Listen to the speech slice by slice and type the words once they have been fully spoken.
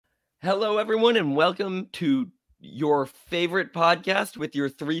Hello, everyone, and welcome to your favorite podcast with your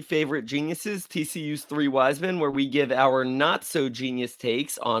three favorite geniuses, TCU's Three Wise Men, where we give our not-so-genius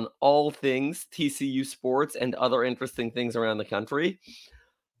takes on all things TCU sports and other interesting things around the country.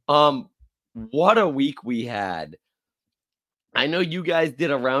 What a week we had. I know you guys did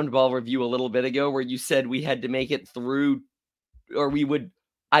a round ball review a little bit ago where you said we had to make it through, or we would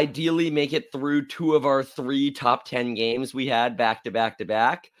ideally make it through two of our three top 10 games we had back to back to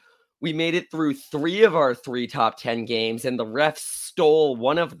back. We made it through three of our three top 10 games, and the refs stole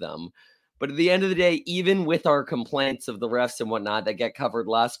one of them. But at the end of the day, even with our complaints of the refs and whatnot that get covered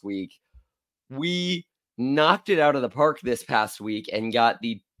last week, we knocked it out of the park this past week and got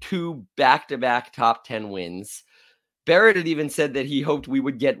the two back-to-back top 10 wins. Barrett had even said that he hoped we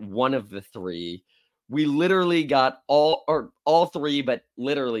would get one of the three. We literally got all three, but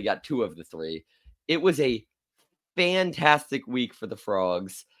literally got two of the three. It was a fantastic week for the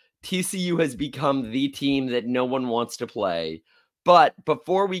Frogs. TCU has become the team that no one wants to play. But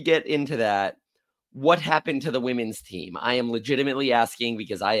before we get into that, what happened to the women's team? I am legitimately asking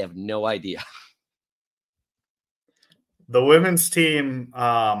because I have no idea. The women's team,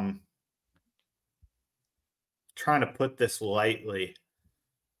 trying to put this lightly,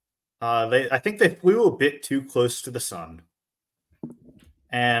 I think they flew a bit too close to the sun.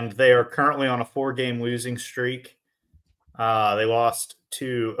 And they are currently on a 4-game losing streak. They lost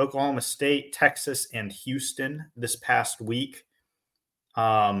to Oklahoma State, Texas, and Houston this past week. Two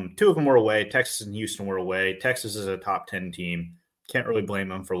of them were away. Texas and Houston were away. Texas is a top 10 team. Can't really blame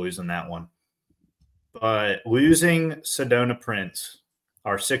them for losing that one. But losing Sedona Prince,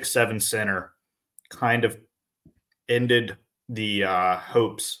 our 6'7" center, kind of ended the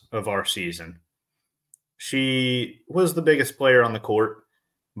hopes of our season. She was the biggest player on the court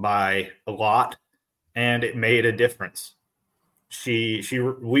by a lot, and it made a difference.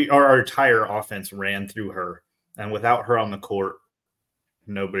 Our entire offense ran through her, and without her on the court,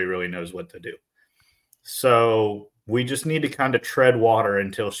 nobody really knows what to do. So we just need to kind of tread water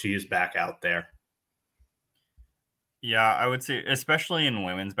until she's back out there. Yeah, I would say, especially in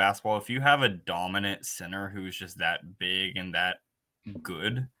women's basketball, if you have a dominant center who's just that big and that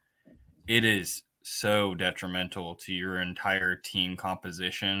good, it is so detrimental to your entire team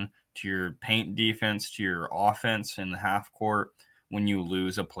composition, to your paint defense, to your offense in the half court when you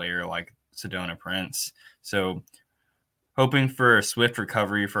lose a player like Sedona Prince. So hoping for a swift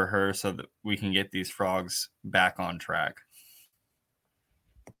recovery for her so that we can get these Frogs back on track.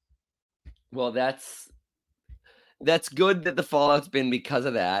 Well, that's good that the fallout's been because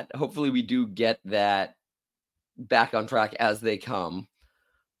of that. Hopefully we do get that back on track as they come.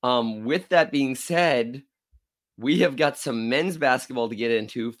 With that being said, we have got some men's basketball to get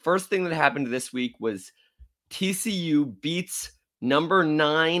into. First thing that happened this week was TCU beats number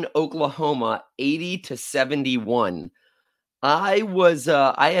 9 Oklahoma 80-71.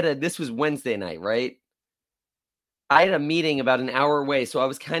 This was Wednesday night, right? I had a meeting about an hour away, so I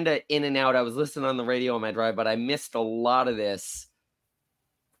was kind of in and out. I was listening on the radio on my drive, but I missed a lot of this.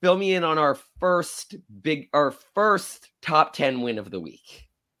 Fill me in on our first top 10 win of the week.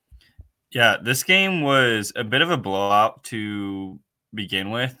 Yeah, this game was a bit of a blowout to begin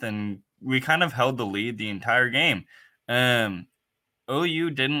with, and we kind of held the lead the entire game. OU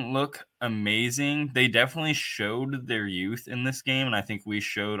didn't look amazing. They definitely showed their youth in this game, and I think we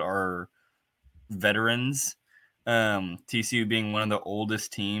showed our veterans. TCU being one of the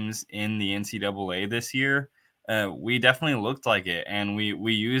oldest teams in the NCAA this year, we definitely looked like it, and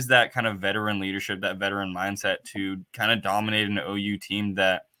we used that kind of veteran leadership, that veteran mindset to kind of dominate an OU team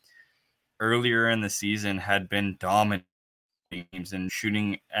that earlier in the season had been dominating teams and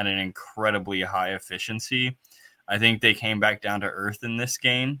shooting at an incredibly high efficiency. I think they came back down to earth in this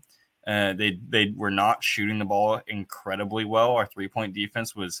game. They were not shooting the ball incredibly well. Our 3-point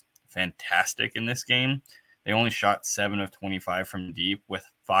defense was fantastic in this game. They only shot 7 of 25 from deep, with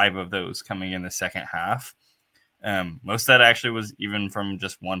 5 of those coming in the second half. Most of that actually was even from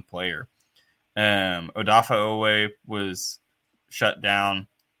just one player. Odafe Owe was shut down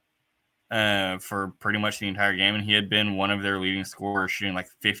for pretty much the entire game, and he had been one of their leading scorers, shooting like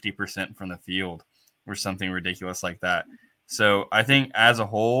 50% from the field or something ridiculous like that. So I think as a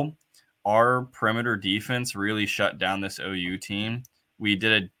whole, our perimeter defense really shut down this OU team. We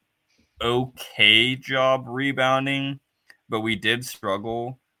did a okay job rebounding, but we did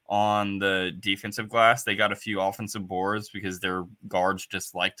struggle on the defensive glass. They got a few offensive boards because their guards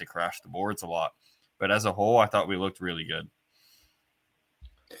just like to crash the boards a lot. But as a whole, I thought we looked really good.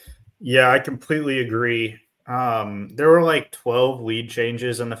 Yeah, I completely agree. There were like 12 lead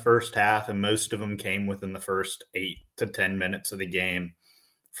changes in the first half, and most of them came within the first 8 to 10 minutes of the game.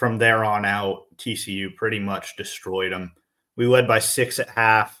 from there on out, TCU pretty much destroyed them. We led by 6 at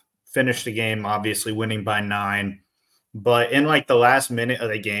half, finished the game obviously winning by 9. But in like the last minute of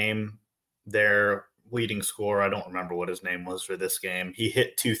the game, their leading scorer, I don't remember what his name was for this game, he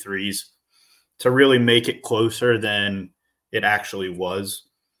hit 2 threes to really make it closer than it actually was.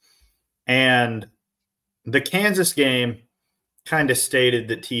 And the Kansas game kind of stated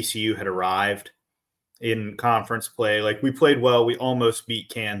that TCU had arrived in conference play. Like, we played well. We almost beat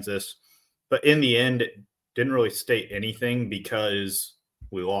Kansas. But in the end, it didn't really state anything because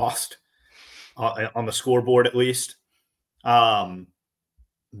we lost on the scoreboard, at least.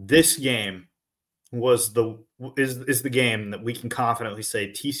 This game is the game that we can confidently say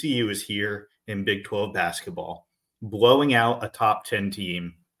TCU is here in Big 12 basketball, blowing out a top 10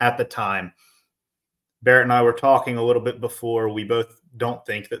 team at the time. Barrett and I were talking a little bit before. We both don't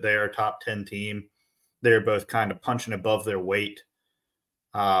think that they are a top 10 team. They're both kind of punching above their weight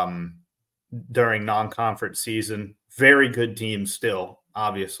during non-conference season. Very good teams still,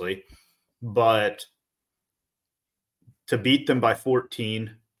 obviously. But to beat them by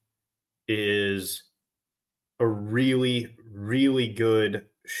 14 is a really, really good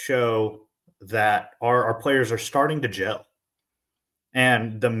show that our players are starting to gel.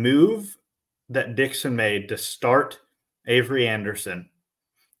 And the move that Dixon made to start Avery Anderson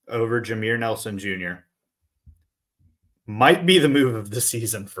over Jameer Nelson Jr. might be the move of the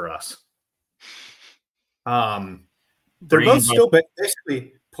season for us. They're both still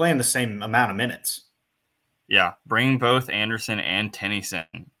basically playing the same amount of minutes. Yeah, bring both Anderson and Tennyson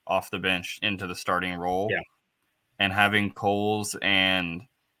off the bench into the starting role. Yeah. And having Coles and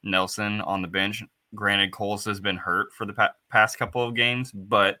Nelson on the bench. Granted, Coles has been hurt for the past couple of games,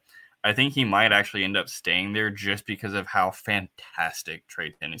 but I think he might actually end up staying there just because of how fantastic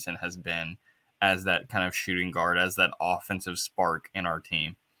Trey Tennyson has been as that kind of shooting guard, as that offensive spark in our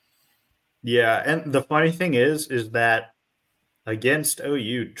team. Yeah, and the funny thing is that against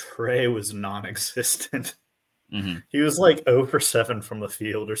OU, Trey was non-existent. Mm-hmm. He was like 0 for 7 from the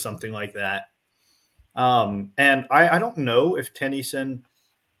field or something like that. And I don't know if Tennyson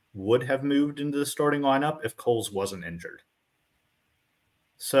would have moved into the starting lineup if Coles wasn't injured.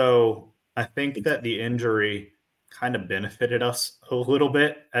 So I think that the injury kind of benefited us a little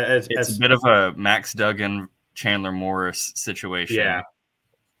bit. It's a bit of a Max Duggan, Chandler Morris situation. Yeah.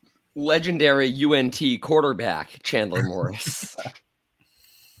 Legendary UNT quarterback, Chandler Morris.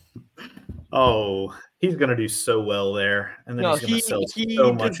 Oh, he's going to do so well there. And then he's going to sell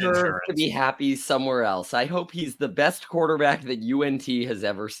so much insurance. To be happy somewhere else. I hope he's the best quarterback that UNT has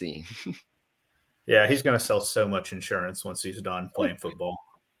ever seen. Yeah, he's going to sell so much insurance once he's done playing football.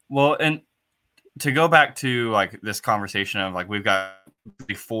 Well, and to go back to like this conversation of like we've got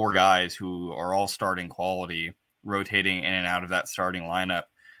 4 guys who are all starting quality, rotating in and out of that starting lineup.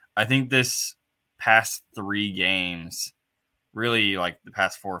 I think this past 3 games, really like the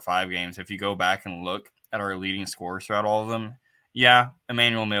past 4 or 5 games, if you go back and look at our leading scorers throughout all of them, yeah,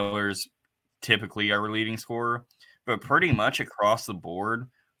 Emmanuel Miller's typically our leading scorer, but pretty much across the board,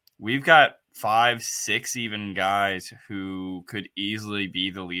 we've got 5, 6 even guys who could easily be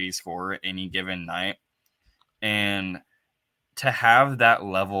the leading scorer any given night. And to have that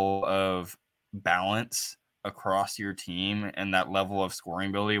level of balance across your team and that level of scoring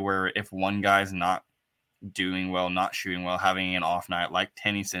ability where if one guy's not doing well, not shooting well, having an off night like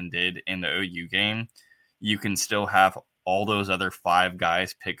Tennyson did in the OU game, you can still have all those other 5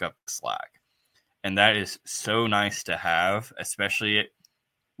 guys pick up the slack. And that is so nice to have, especially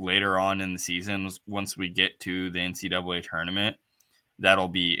later on in the season. Once we get to the NCAA tournament, that'll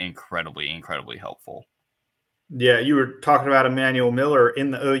be incredibly, incredibly helpful. Yeah, you were talking about Emmanuel Miller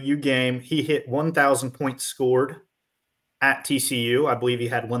in the OU game. He hit 1,000 points scored at TCU. I believe he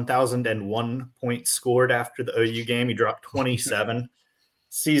had 1,001 points scored after the OU game. He dropped 27.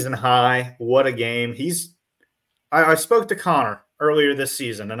 Season high. What a game. I spoke to Connor earlier this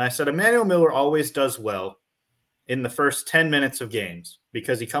season, and I said Emmanuel Miller always does well in the first 10 minutes of games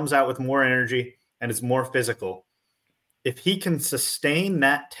because he comes out with more energy and is more physical. If he can sustain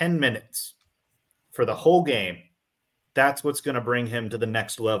that 10 minutes for the whole game, that's what's going to bring him to the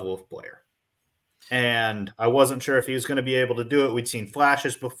next level of player. And I wasn't sure if he was going to be able to do it. We'd seen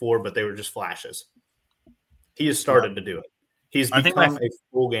flashes before, but they were just flashes. He has started to do it. He's become a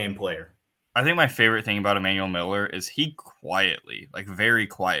full game player. I think my favorite thing about Emmanuel Miller is he quietly, like very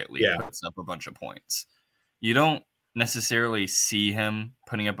quietly, puts up a bunch of points. You don't necessarily see him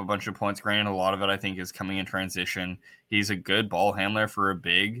putting up a bunch of points. Granted, a lot of it I think is coming in transition. He's a good ball handler for a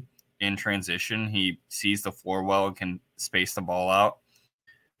big in transition. He sees the floor well and can space the ball out.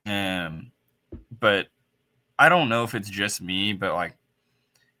 But I don't know if it's just me, but like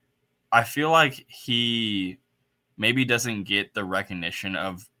I feel like he maybe doesn't get the recognition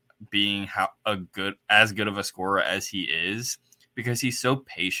of being as good of a scorer as he is because he's so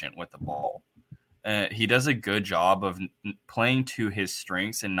patient with the ball. He does a good job of playing to his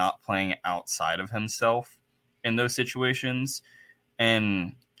strengths and not playing outside of himself in those situations.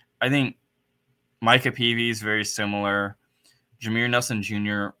 And I think Micah Peavy is very similar. Jameer Nelson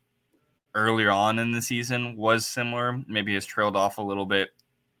Jr. earlier on in the season was similar. Maybe has trailed off a little bit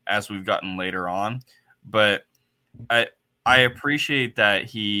as we've gotten later on. But I appreciate that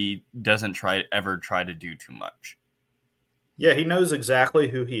he doesn't ever try to do too much. Yeah, he knows exactly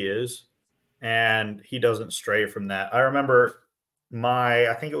who he is, and he doesn't stray from that. I remember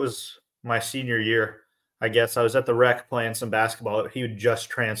I think it was my senior year, I guess. I was at the rec playing some basketball. He had just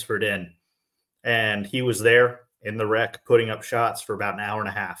transferred in, and he was there in the rec putting up shots for about an hour and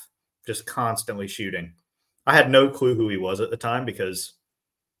a half, just constantly shooting. I had no clue who he was at the time because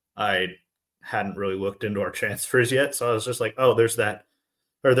I hadn't really looked into our transfers yet. So I was just like, oh, there's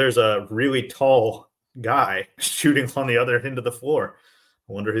a really tall guy shooting on the other end of the floor.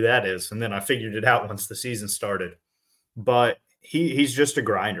 I wonder who that is. And then I figured it out once the season started. But he's just a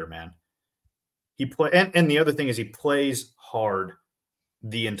grinder, man. And the other thing is he plays hard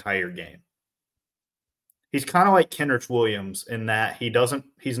the entire game. He's kind of like Kenrich Williams in that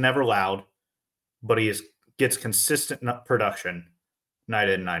he's never loud, but gets consistent production night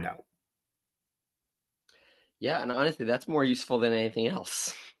in, night out. Yeah, and honestly, that's more useful than anything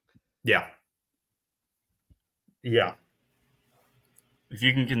else. Yeah. Yeah. If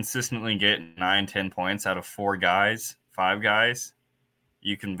you can consistently get 9-10 points out of 5 guys,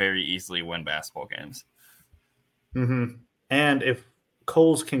 you can very easily win basketball games. Mm-hmm. And if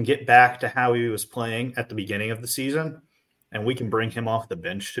Coles can get back to how he was playing at the beginning of the season, and we can bring him off the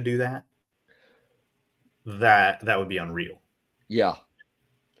bench to do that, that would be unreal. Yeah.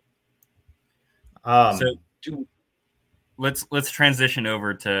 So let's transition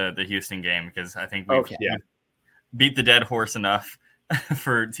over to the Houston game because I think we've beat the dead horse enough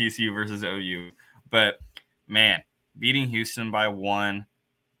for TCU versus OU. But man, beating Houston by 1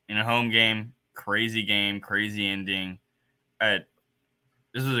 in a home game, crazy ending.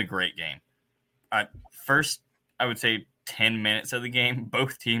 This was a great game. First, I would say 10 minutes of the game,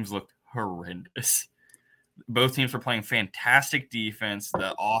 both teams looked horrendous. Both teams were playing fantastic defense.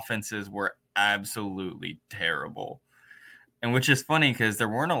 The offenses were absolutely terrible. And which is funny because there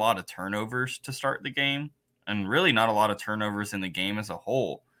weren't a lot of turnovers to start the game and really not a lot of turnovers in the game as a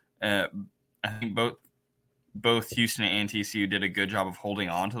whole. I think both Houston and TCU did a good job of holding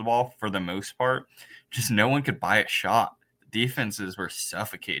on to the ball for the most part. Just no one could buy a shot. The defenses were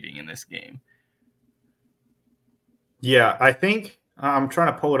suffocating in this game. Yeah, I think I'm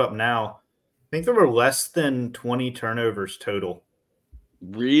trying to pull it up now. I think there were less than 20 turnovers total.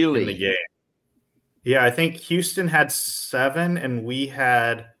 Really? In the game. Yeah, I think Houston had 7 and we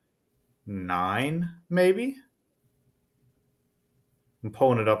had 9, maybe. I'm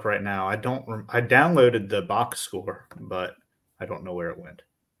pulling it up right now. I downloaded the box score, but I don't know where it went.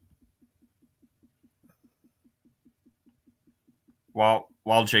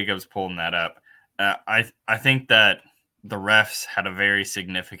 While Jacob's pulling that up, I think that the refs had a very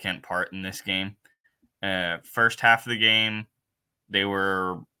significant part in this game. First half of the game, they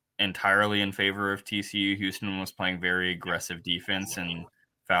were entirely in favor of TCU. Houston was playing very aggressive defense and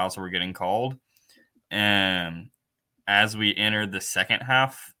fouls were getting called. And as we entered the second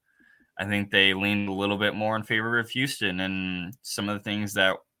half, I think they leaned a little bit more in favor of Houston, and some of the things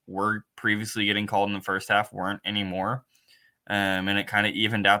that were previously getting called in the first half weren't anymore. And it kind of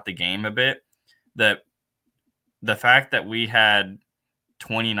evened out the game a bit. That the fact that we had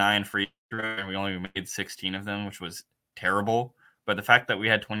 29 free throws and we only made 16 of them, which was terrible. But the fact that we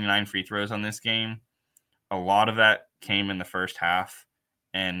had 29 free throws on this game, a lot of that came in the first half,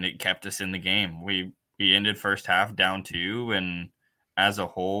 and it kept us in the game. We ended first half down 2, and as a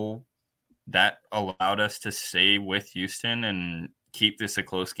whole, that allowed us to stay with Houston and keep this a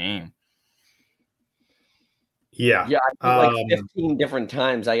close game. Yeah. Yeah, I think like 15 different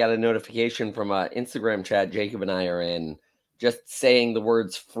times I got a notification from an Instagram chat Jacob and I are in just saying the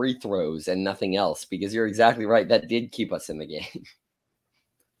words free throws and nothing else, because you're exactly right. That did keep us in the game.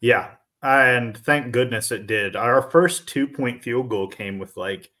 Yeah, and thank goodness it did. Our first 2-point field goal came with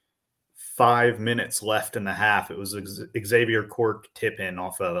like 5 minutes left in the half. It was Xavier Cork tip in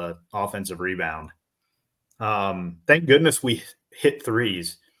off of an offensive rebound. Thank goodness we hit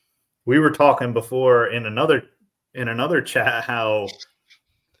threes. We were talking before in another chat how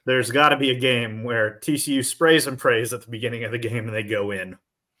there's got to be a game where TCU sprays and prays at the beginning of the game and they go in.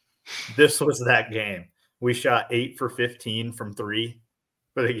 This was that game. We shot 8 for 15 from 3.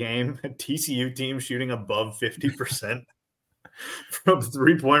 for the game. A TCU team shooting above 50% from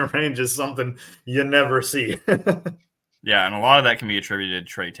 3-point range is something you never see. Yeah, and a lot of that can be attributed to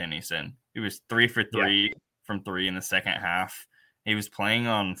Trey Tennyson. He was 3 for 3 from 3 in the second half. He was playing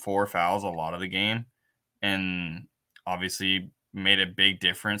on 4 fouls a lot of the game, and obviously made a big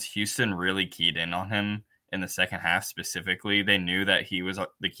difference. Houston really keyed in on him in the second half specifically. They knew that he was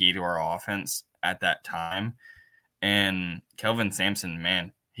the key to our offense at that time. And Kelvin Sampson,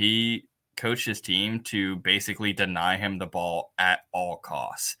 man, he coached his team to basically deny him the ball at all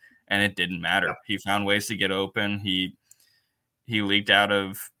costs, and it didn't matter. Yeah. He found ways to get open. He leaked out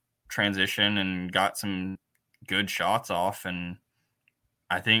of transition and got some good shots off. And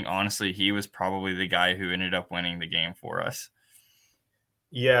I think, honestly, he was probably the guy who ended up winning the game for us.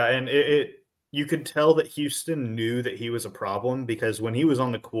 Yeah, and you could tell that Houston knew that he was a problem because when he was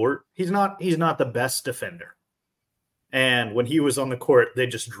on the court, he's not the best defender. And when he was on the court, they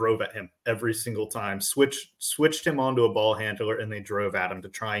just drove at him every single time, switched him onto a ball handler, and they drove at him to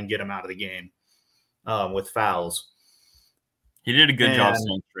try and get him out of the game with fouls. He did a good job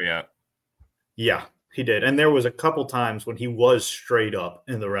staying straight up. Yeah, he did. And there was a couple times when he was straight up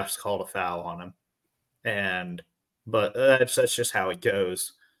and the refs called a foul on him. But that's just how it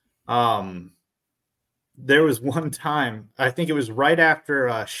goes. There was one time, I think it was right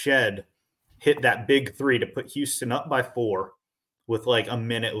after Shed hit that big 3 to put Houston up by 4 with like a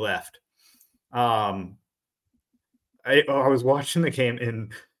minute left. I was watching the game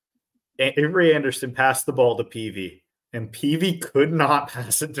and Avery Anderson passed the ball to Peavy. And Peavy could not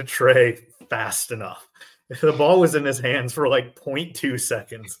pass it to Trey fast enough. The ball was in his hands for like 0.2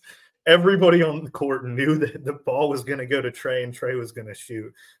 seconds. Everybody on the court knew that the ball was going to go to Trey and Trey was going to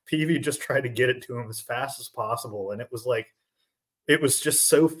shoot. Peavy just tried to get it to him as fast as possible. And it was just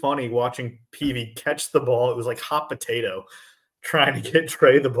so funny watching Peavy catch the ball. It was like hot potato trying to get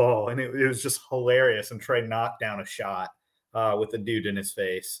Trey the ball. And it was just hilarious. And Trey knocked down a shot with a dude in his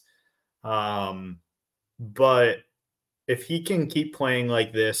face. But if he can keep playing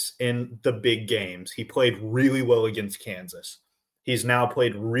like this in the big games, he played really well against Kansas. He's now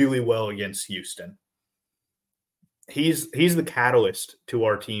played really well against Houston. He's the catalyst to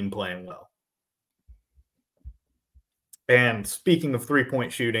our team playing well. And speaking of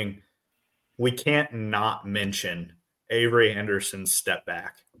 3-point shooting, we can't not mention Avery Anderson's step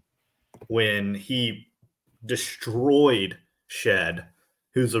back when he destroyed Shed,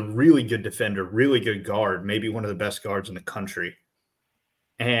 who's a really good defender, really good guard, maybe one of the best guards in the country,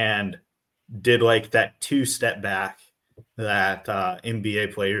 and did like that 2-step back that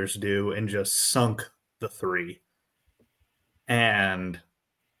NBA players do and just sunk the 3. And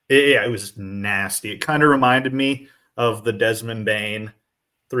it was nasty. It kind of reminded me of the Desmond Bane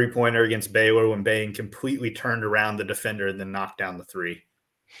 3-pointer against Baylor when Bane completely turned around the defender and then knocked down the 3.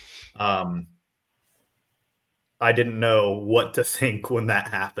 I didn't know what to think when that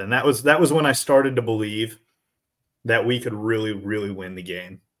happened. That was when I started to believe that we could really, really win the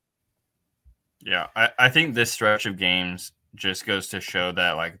game. Yeah, I think this stretch of games just goes to show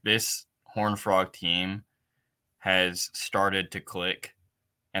that like this Horned Frog team has started to click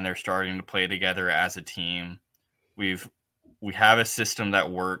and they're starting to play together as a team. We have a system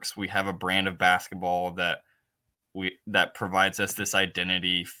that works. We have a brand of basketball that provides us this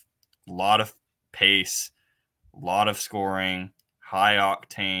identity, a lot of pace, a lot of scoring, high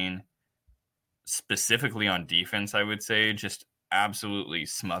octane, specifically on defense, I would say, just absolutely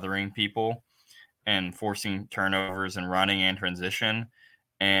smothering people and forcing turnovers and running and transition.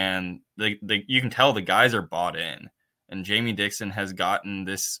 And you can tell the guys are bought in. And Jamie Dixon has gotten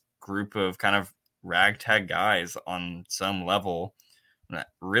this group of kind of ragtag guys on some level.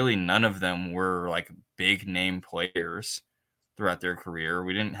 Really, none of them were like big name players throughout their career.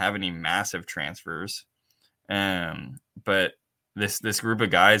 We didn't have any massive transfers. But this group of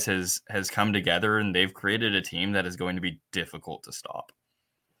guys has come together and they've created a team that is going to be difficult to stop.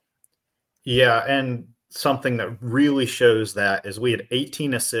 Yeah, and something that really shows that is we had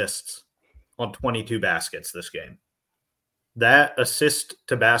 18 assists on 22 baskets this game. That assist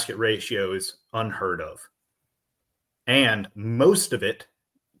to basket ratio is unheard of. And most of it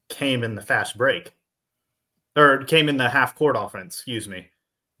came in the fast break. Or came in the half court offense, excuse me.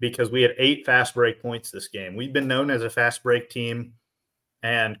 Because we had 8 fast break points this game. We've been known as a fast break team.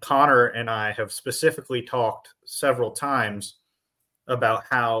 And Connor and I have specifically talked several times about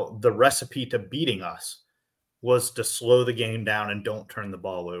how the recipe to beating us was to slow the game down and don't turn the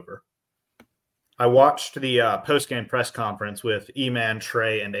ball over. I watched the post-game press conference with E-Man,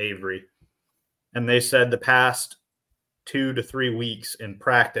 Trey, and Avery, and they said the past 2 to 3 weeks in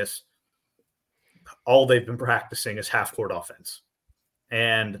practice, all they've been practicing is half-court offense.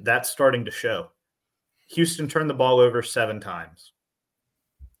 and that's starting to show. Houston turned the ball over 7 times.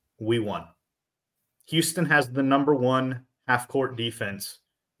 We won. Houston has the number 1 half-court defense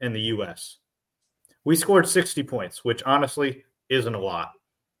in the U.S. We scored 60 points, which honestly isn't a lot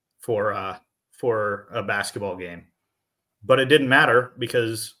for a basketball game. But it didn't matter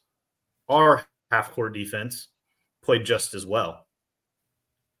because our half-court defense played just as well.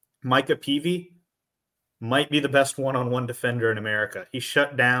 Micah Peavy might be the best one-on-one defender in America. He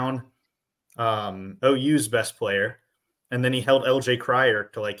shut down OU's best player, and then he held LJ Cryer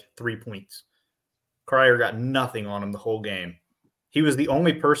to like 3 points. Cryer got nothing on him the whole game. He was the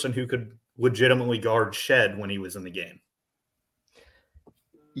only person who could legitimately guard Shed when he was in the game.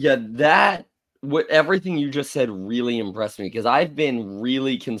 Yeah, everything you just said really impressed me, because I've been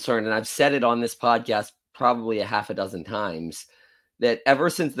really concerned, and I've said it on this podcast probably a half a dozen times, that ever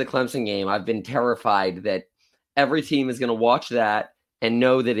since the Clemson game, I've been terrified that every team is going to watch that and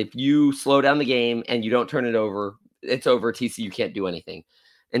know that if you slow down the game and you don't turn it over, it's over. TCU can't do anything.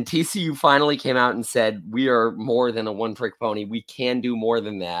 And TCU finally came out and said, we are more than a one-trick pony. We can do more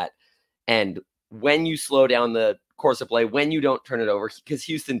than that. And when you slow down the course of play, when you don't turn it over, because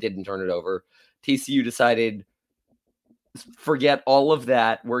Houston didn't turn it over, TCU decided, forget all of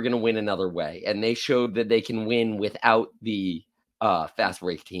that. We're going to win another way. And they showed that they can win without the fast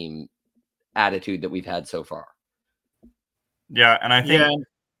break team attitude that we've had so far. Yeah, and I think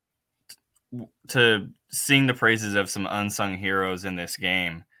to sing the praises of some unsung heroes in this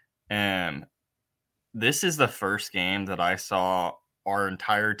game, this is the first game that I saw our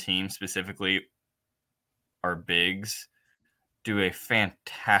entire team, specifically our bigs, do a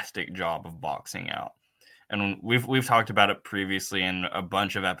fantastic job of boxing out. And we've talked about it previously in a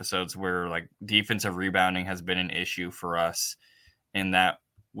bunch of episodes where like defensive rebounding has been an issue for us, in that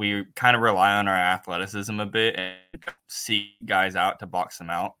we kind of rely on our athleticism a bit and seek guys out to box them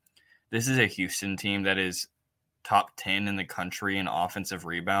out. This is a Houston team that is top 10 in the country in offensive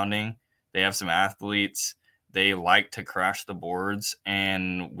rebounding. They have some athletes. They like to crash the boards,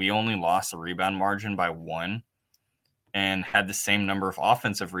 and we only lost the rebound margin by 1 and had the same number of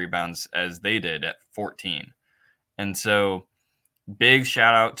offensive rebounds as they did at 14. And so big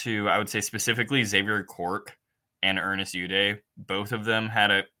shout out to, I would say specifically Xavier Cork and Ernest Uday. Both of them had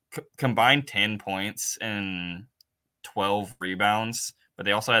a combined 10 points and 12 rebounds, but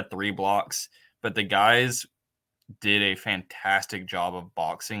they also had 3 blocks. But the guys did a fantastic job of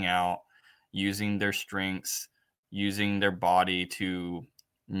boxing out, using their strengths, using their body to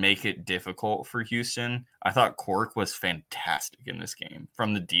make it difficult for Houston. I thought Cork was fantastic in this game.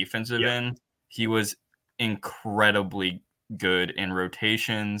 From the defensive end, he was incredibly good in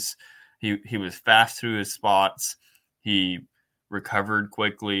rotations. He was fast through his spots. He recovered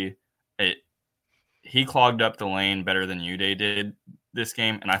quickly. He clogged up the lane better than Uday did this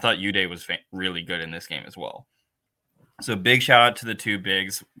game, and I thought Uday was really good in this game as well. So big shout out to the 2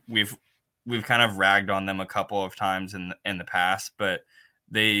 bigs. We've kind of ragged on them a couple of times in the past, but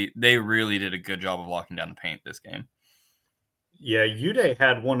they really did a good job of locking down the paint this game. Yeah, Uday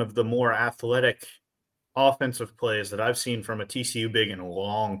had one of the more athletic offensive plays that I've seen from a TCU big in a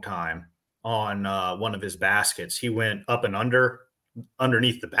long time on one of his baskets. He went up and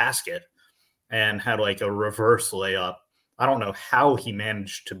underneath the basket and had like a reverse layup. I don't know how he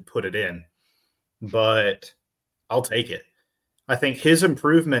managed to put it in, but I'll take it. I think his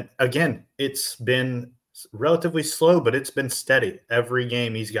improvement, again, it's been relatively slow, but it's been steady. Every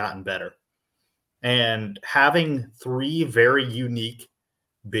game he's gotten better. And having 3 very unique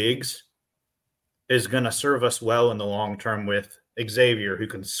bigs is going to serve us well in the long term with Xavier, who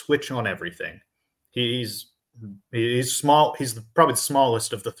can switch on everything. He's small. He's probably the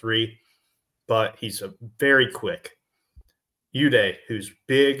smallest of the 3, but he's very quick. Uday, who's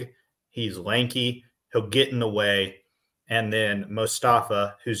big, he's lanky, he'll get in the way. And then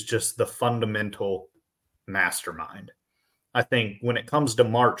Mostafa, who's just the fundamental mastermind. I think when it comes to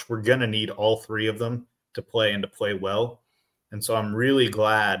March, we're going to need all 3 of them to play and to play well. And so I'm really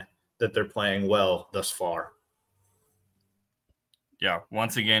glad that they're playing well thus far. Yeah,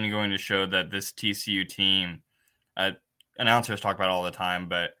 once again, you're going to show that this TCU team, announcers talk about it all the time,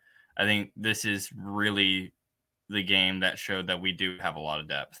 but I think this is really the game that showed that we do have a lot of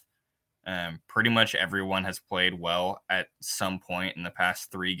depth. Pretty much everyone has played well at some point in the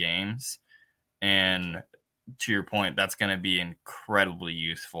past 3 games. And to your point, that's going to be incredibly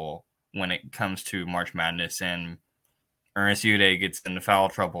useful when it comes to March Madness and Ernest Uday gets into foul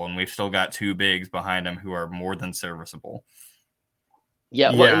trouble, and we've still got 2 bigs behind him who are more than serviceable.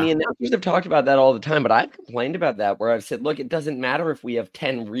 Yeah, well, and the announcers have talked about that all the time, but I've complained about that, where I've said, look, it doesn't matter if we have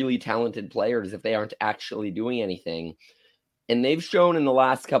 10 really talented players if they aren't actually doing anything. And they've shown in the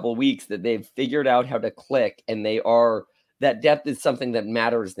last couple of weeks that they've figured out how to click, and that depth is something that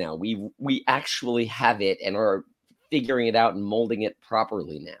matters now. We actually have it and are figuring it out and molding it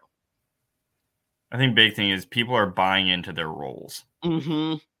properly now. I think big thing is people are buying into their roles.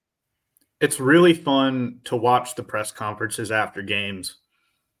 Mm-hmm. It's really fun to watch the press conferences after games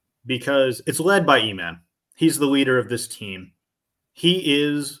because it's led by E-Man. He's the leader of this team. He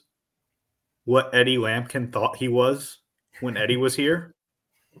is what Eddie Lampkin thought he was when Eddie was here.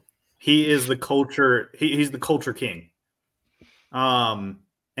 He is the culture. He's the culture king.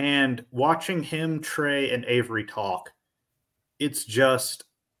 And watching him, Trey, and Avery talk, it's just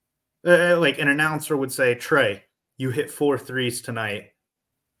like an announcer would say, Trey, you hit 4 threes tonight.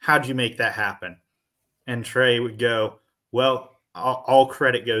 How'd you make that happen? And Trey would go, well, all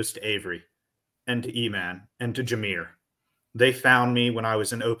credit goes to Avery and to E-Man and to Jameer. They found me when I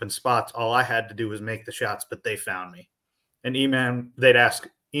was in open spots. All I had to do was make the shots, but they found me. And E-Man, they'd ask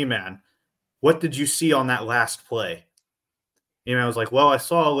E-Man, what did you see on that last play? E-Man was like, well, I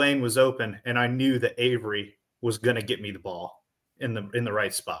saw a lane was open, and I knew that Avery was going to get me the ball in the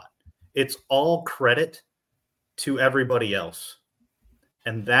right spot. It's all credit to everybody else.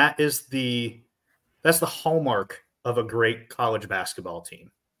 And that's the hallmark of a great college basketball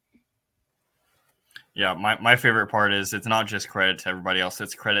team. Yeah, my favorite part is it's not just credit to everybody else.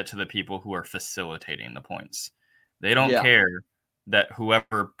 It's credit to the people who are facilitating the points. They don't care that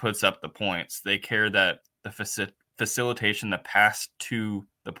whoever puts up the points. They care that the facilitation, the pass to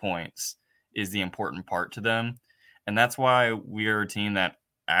the points is the important part to them. And that's why we are a team that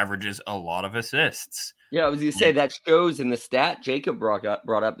averages a lot of assists. Yeah, I was going to say that shows in the stat Jacob brought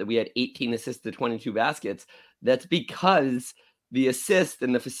up that we had 18 assists to 22 baskets. That's because the assist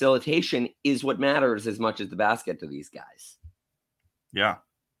and the facilitation is what matters as much as the basket to these guys. Yeah.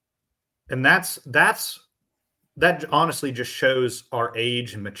 And that honestly just shows our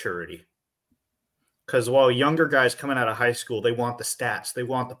age and maturity. Because while younger guys coming out of high school, they want the stats, they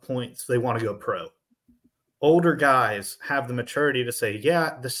want the points, they want to go pro. Older guys have the maturity to say,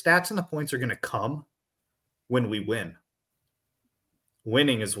 yeah, the stats and the points are going to come when we win.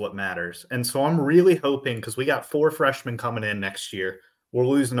 Winning is what matters. And so I'm really hoping, because we got 4 freshmen coming in next year. We're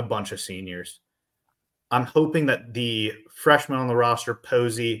losing a bunch of seniors. I'm hoping that the freshmen on the roster,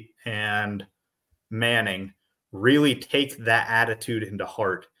 Posey and Manning, really take that attitude into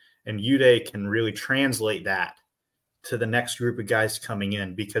heart. And Uday can really translate that to the next group of guys coming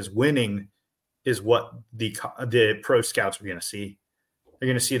in, because winning is what the pro scouts are going to see. They're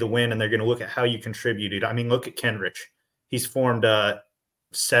going to see the win, and they're going to look at how you contributed. I mean, look at Kenrich. He's formed a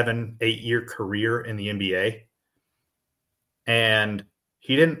 7-8 year career in the NBA, and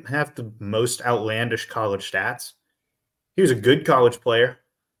he didn't have the most outlandish college stats. He was a good college player,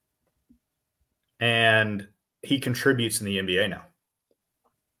 and he contributes in the NBA now.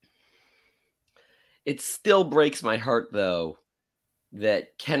 It still breaks my heart, though,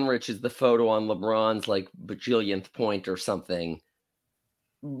 that Kenrich is the photo on LeBron's like bajillionth point or something.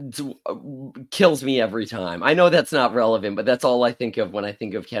 Kills me every time. I know that's not relevant, but that's all I think of when I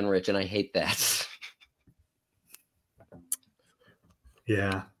think of Kenrich, and I hate that.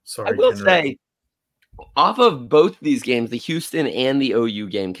 Yeah, sorry. I will say, off of both these games, the Houston and the OU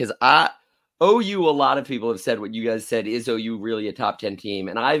game, because OU, a lot of people have said what you guys said, is OU really a top 10 team?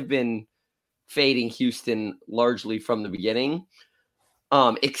 And I've been fading Houston largely from the beginning.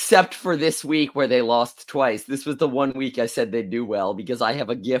 Except for this week where they lost twice. This was the one week I said they'd do well because I have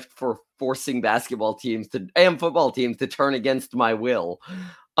a gift for forcing basketball teams and football teams to turn against my will.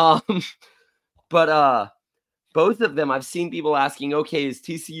 But both of them, I've seen people asking, okay, is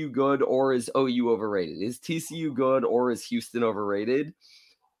TCU good or is OU overrated? Is TCU good or is Houston overrated?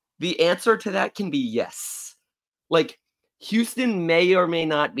 The answer to that can be yes. Like, Houston may or may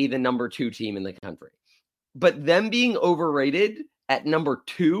not be the number 2 team in the country, but them being overrated at number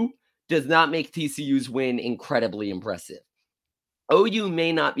 2 does not make TCU's win incredibly impressive. OU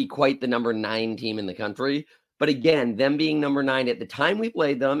may not be quite the number 9 team in the country, but again, them being number 9 at the time we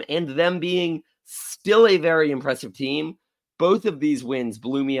played them and them being still a very impressive team, both of these wins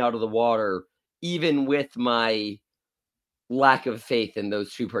blew me out of the water, even with my lack of faith in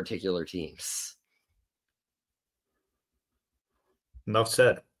those 2 particular teams. Enough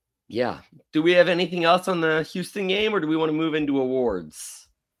said. Yeah. Do we have anything else on the Houston game, or do we want to move into awards?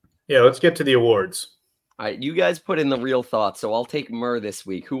 Yeah, let's get to the awards. All right, you guys put in the real thoughts, so I'll take Murr this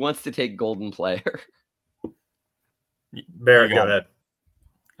week. Who wants to take Golden Player? Barrett, go ahead.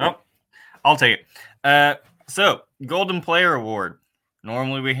 Oh, I'll take it. So, Golden Player Award.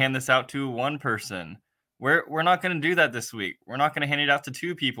 Normally we hand this out to one person. We're not going to do that this week. We're not going to hand it out to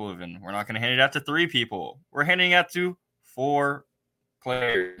 2 people even. We're not going to hand it out to 3 people. We're handing it out to 4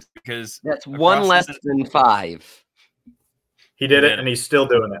 players because that's one less than 5. He did it, and he's still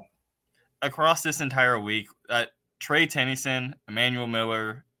doing it. Across this entire week, Trey Tennyson, Emmanuel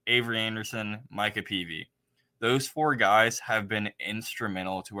Miller, Avery Anderson, Micah Peavy. Those 4 guys have been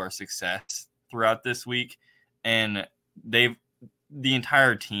instrumental to our success throughout this week, and the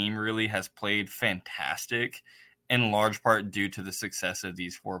entire team really has played fantastic, in large part due to the success of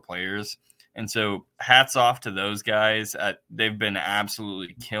these 4 players. And so hats off to those guys. They've been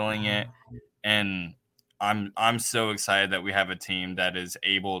absolutely killing it, and I'm so excited that we have a team that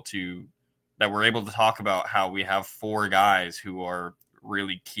we're able to talk about how we have 4 guys who are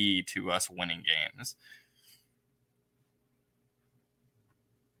really key to us winning games.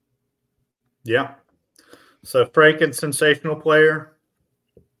 Yeah. So Franken, sensational player.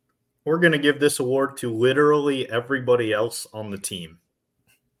 We're going to give this award to literally everybody else on the team.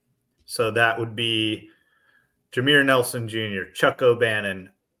 So that would be Jameer Nelson Jr., Chuck O'Bannon,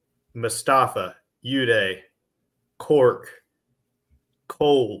 Mustafa, Uday, Cork,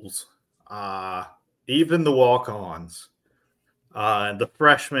 Coles, even the walk-ons, the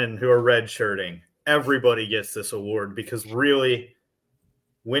freshmen who are redshirting. Everybody gets this award because really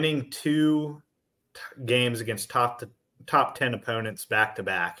winning 2 games against top 10 opponents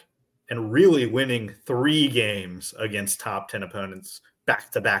back-to-back and really winning 3 games against top 10 opponents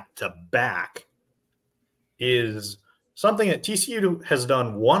back-to-back-to-back is something that TCU has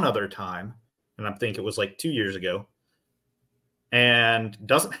done one other time, and I think it was like 2 years ago, and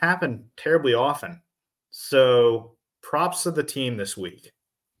doesn't happen terribly often. So props to the team this week.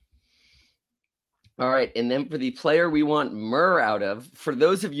 All right, and then for the player we want Murr out of, for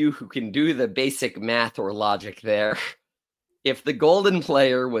those of you who can do the basic math or logic there, if the golden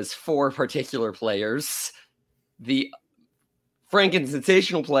player was 4 particular players, the Franken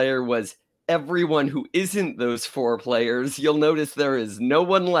sensational player was everyone who isn't those 4 players. You'll notice there is no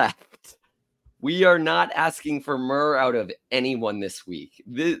one left. We are not asking for Murr out of anyone this week.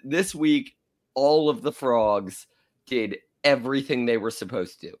 This week, all of the frogs did everything they were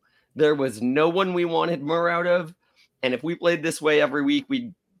supposed to. There was no one we wanted Murr out of, and if we played this way every week,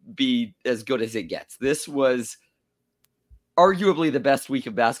 we'd be as good as it gets. This was arguably the best week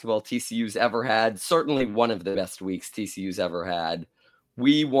of basketball TCU's ever had, certainly one of the best weeks TCU's ever had.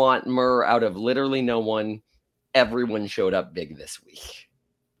 We want Murr out of literally no one. Everyone showed up big this week.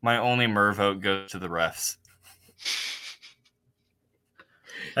 My only Murr vote goes to the refs.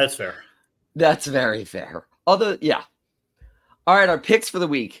 That's fair. That's very fair. Yeah. All right, our picks for the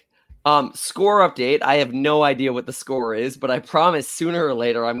week. Score update. I have no idea what the score is, but I promise sooner or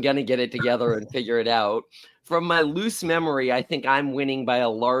later I'm going to get it together and figure it out. From my loose memory, I think I'm winning by a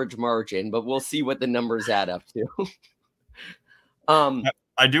large margin, but we'll see what the numbers add up to.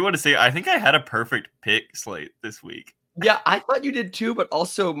 I do want to say, I think I had a perfect pick slate this week. Yeah, I thought you did too, but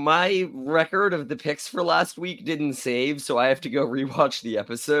also my record of the picks for last week didn't save, so I have to go rewatch the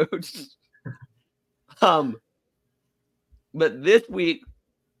episode. But this week,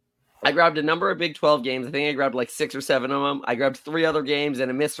 I grabbed a number of Big 12 games. I think I grabbed like 6 or 7 of them. I grabbed 3 other games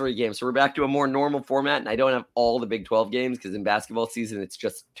and a mystery game. So we're back to a more normal format, and I don't have all the Big 12 games because in basketball season, it's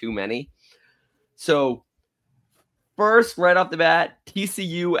just too many. So first, right off the bat,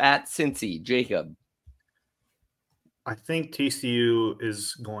 TCU at Cincy. Jacob. I think TCU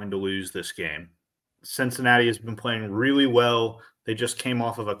is going to lose this game. Cincinnati has been playing really well. They just came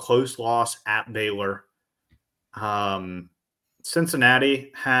off of a close loss at Baylor.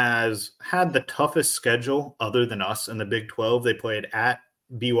 Cincinnati has had the toughest schedule other than us in the Big 12. They played at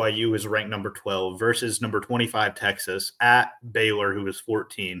BYU, who is ranked number 12, versus number 25 Texas, at Baylor, who is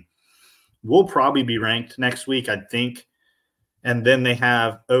 14. We'll probably be ranked next week, I think. And then they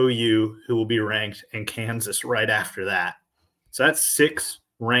have OU, who will be ranked, and Kansas right after that. So that's 6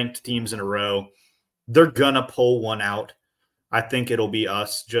 ranked teams in a row. They're going to pull one out. I think it'll be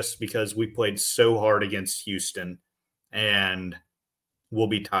us just because we played so hard against Houston and we'll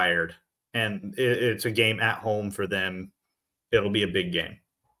be tired. And it's a game at home for them. It'll be a big game.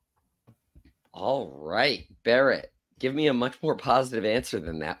 All right, Barrett, give me a much more positive answer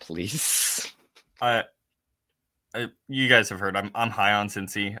than that, please. You guys have heard I'm high on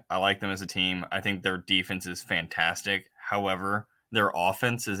Cincy. I like them as a team. I think their defense is fantastic. However, their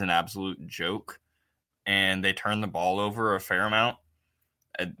offense is an absolute joke, and they turn the ball over a fair amount.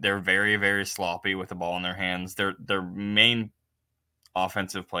 They're very, very sloppy with the ball in their hands. Their main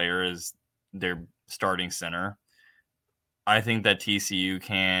offensive player is their starting center. I think that TCU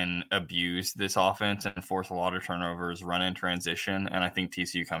can abuse this offense and force a lot of turnovers, run in transition, and I think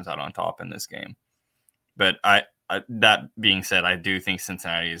TCU comes out on top in this game. But that being said, I do think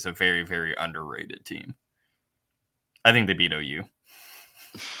Cincinnati is a very, very underrated team. I think they beat OU.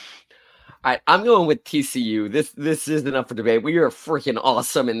 All right, I'm going with TCU. This isn't up for debate. We are freaking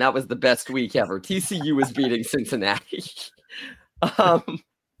awesome, and that was the best week ever. TCU is beating Cincinnati.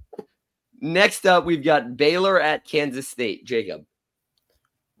 Next up, we've got Baylor at Kansas State. Jacob.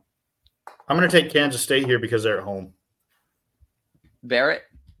 I'm going to take Kansas State here because they're at home. Barrett.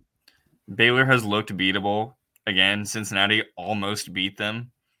 Baylor has looked beatable. Again, Cincinnati almost beat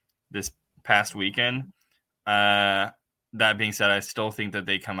them this past weekend. That being said, I still think that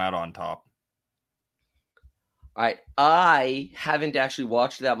they come out on top. All right. I haven't actually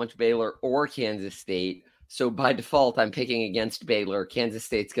watched that much Baylor or Kansas State. So by default, I'm picking against Baylor. Kansas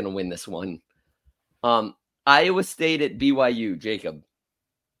State's going to win this one. Iowa State at BYU. Jacob.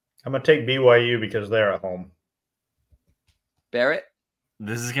 I'm going to take BYU because they're at home. Barrett.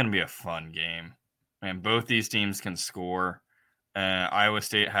 This is going to be a fun game. And both these teams can score. Iowa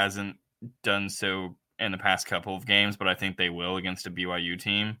State hasn't done so in the past couple of games, but I think they will against a BYU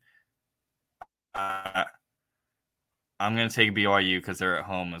team. I'm going to take BYU because they're at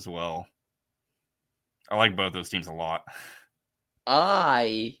home as well. I like both those teams a lot.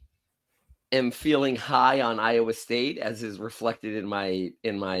 I am feeling high on Iowa State, as is reflected in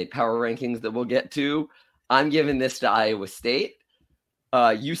my power rankings that we'll get to. I'm giving this to Iowa State.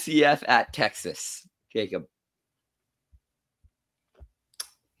 UCF at Texas. Jacob.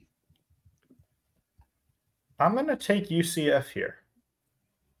 I'm going to take UCF here.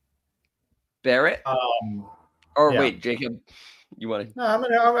 Barrett? Yeah. Wait, Jacob, you want to?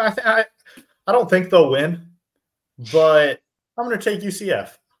 No, I don't think they'll win, but I'm going to take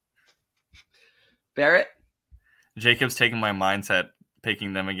UCF. Barrett? Jacob's taking my mindset,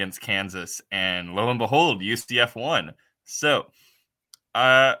 picking them against Kansas, and lo and behold, UCF won. So,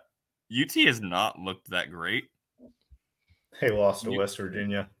 UT has not looked that great. They lost to West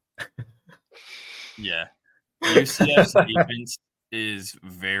Virginia. Yeah. UCF's defense is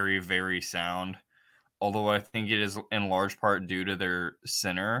very, very sound, although I think it is in large part due to their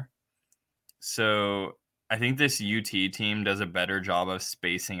center. So I think this UT team does a better job of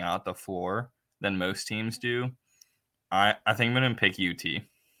spacing out the floor than most teams do. I think I'm going to pick UT.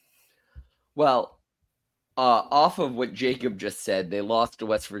 Well, off of what Jacob just said, they lost to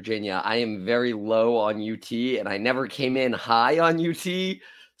West Virginia. I am very low on UT, and I never came in high on UT,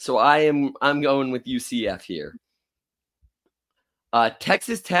 so I'm going with UCF here.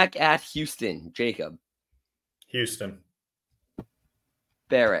 Texas Tech at Houston. Jacob. Houston.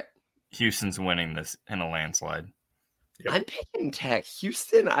 Barrett. Houston's winning this in a landslide. Yep. I'm picking Tech.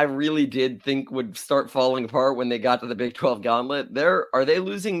 Houston, I really did think would start falling apart when they got to the Big 12 gauntlet. Are they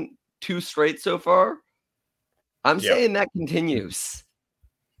losing 2 straight so far? I'm saying that continues.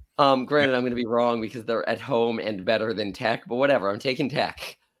 Granted, I'm going to be wrong because they're at home and better than Tech, but whatever. I'm taking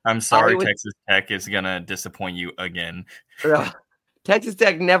Tech. I'm sorry, Texas Tech is going to disappoint you again. Texas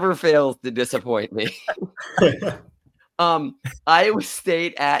Tech never fails to disappoint me. Iowa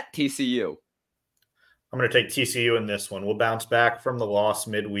State at TCU. I'm going to take TCU in this one. We'll bounce back from the loss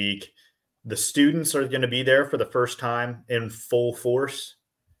midweek. The students are going to be there for the first time in full force.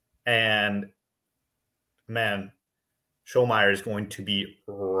 And, man, Schollmeyer is going to be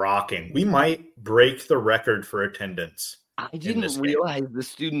rocking. We might break the record for attendance. I didn't realize the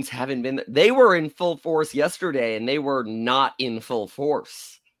students haven't been there. They were in full force yesterday, and they were not in full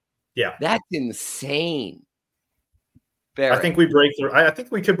force. Yeah. That's insane. Barrett. I think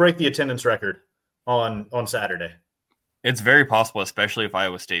we could break the attendance record on Saturday. It's very possible, especially if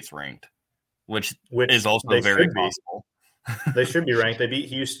Iowa State's ranked, which is also very possible. They should be ranked. They beat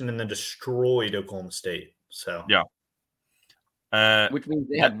Houston and then destroyed Oklahoma State. So yeah. Which means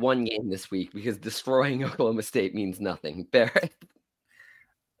they had one game this week because destroying Oklahoma State means nothing. Barrett.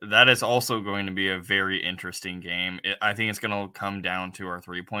 That is also going to be a very interesting game. I think it's going to come down to our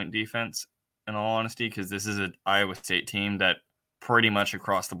 3-point defense, in all honesty, because this is an Iowa State team that pretty much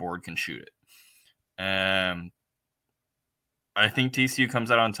across the board can shoot it. I think TCU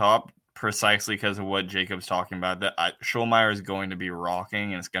comes out on top precisely because of what Jacob's talking about. That Schollmeyer is going to be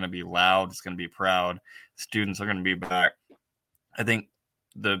rocking, and it's going to be loud. It's going to be proud. Students are going to be back. I think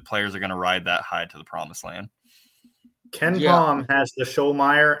the players are going to ride that high to the promised land. Ken Pom has the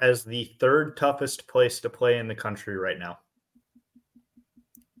Schollmeyer as the 3rd toughest place to play in the country right now.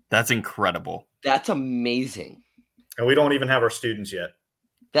 That's incredible. That's amazing. And we don't even have our students yet.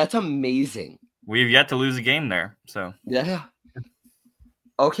 That's amazing. We've yet to lose a game there. So yeah.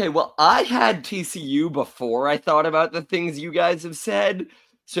 Okay, well, I had TCU before I thought about the things you guys have said.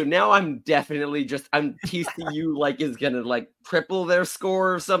 So now I'm definitely TCU is going to triple their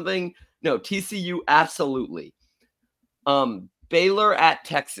score or something. No, TCU absolutely. Baylor at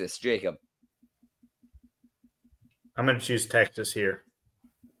Texas, Jacob. I'm going to choose Texas here.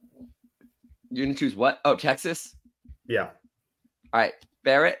 You're going to choose what? Oh, Texas? Yeah. All right.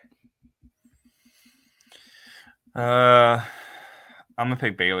 Barrett? I'm going to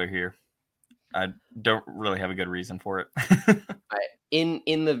pick Baylor here. I don't really have a good reason for it. In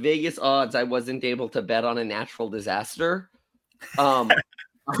the Vegas odds, I wasn't able to bet on a natural disaster. I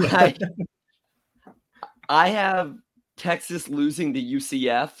have Texas losing to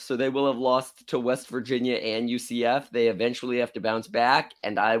UCF, so they will have lost to West Virginia and UCF. They eventually have to bounce back,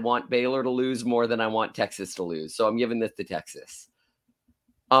 and I want Baylor to lose more than I want Texas to lose. So I'm giving this to Texas.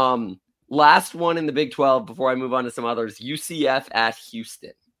 Last one in the Big 12 before I move on to some others. UCF at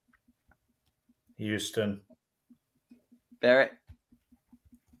Houston. Houston. Barrett?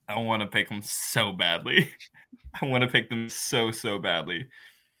 I want to pick them so badly. I want to pick them so badly.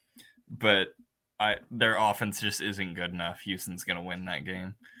 But their offense just isn't good enough. Houston's going to win that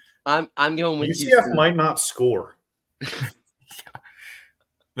game. I'm going with UCF Houston. might not score.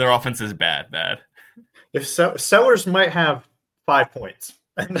 Their offense is bad. If Sellers might have 5 points.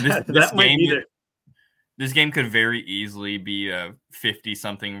 This game could very easily be a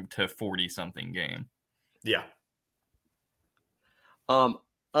 50-something to 40-something game. Yeah.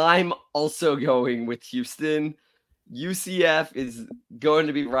 I'm also going with Houston. UCF is going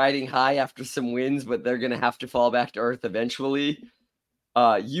to be riding high after some wins, but they're going to have to fall back to earth eventually.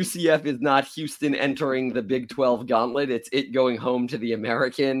 UCF is not Houston entering the Big 12 gauntlet. It's it going home to the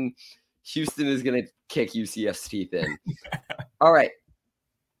American. Houston is going to kick UCF's teeth in. All right.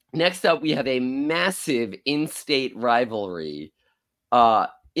 Next up, we have a massive in-state rivalry.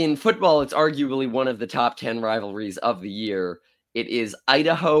 In football, it's arguably one of the top 10 rivalries of the year. It is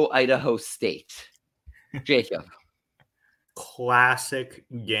Idaho State. Jacob. Classic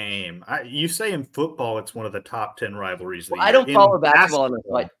game. You say in football it's one of the top 10 rivalries of the year. I don't follow basketball enough,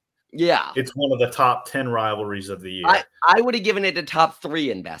 but yeah. It's one of the top 10 rivalries of the year. I would have given it a top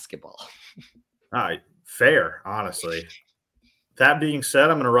 3 in basketball. All right. Fair, honestly. That being said,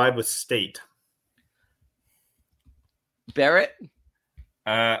 I'm going to ride with State. Barrett?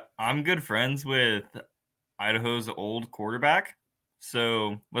 I'm good friends with Idaho's old quarterback,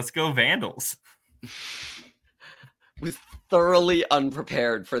 so let's go Vandals. Was thoroughly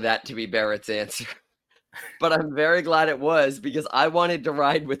unprepared for that to be Barrett's answer. But I'm very glad it was, because I wanted to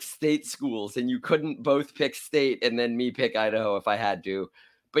ride with state schools, and you couldn't both pick State and then me pick Idaho if I had to.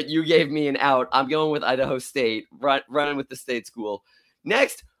 But you gave me an out. I'm going with Idaho State, running with the state school.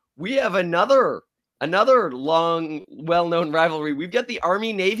 Next, we have another long, well-known rivalry. We've got the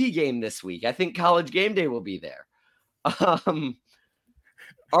Army-Navy game this week. I think College Game Day will be there.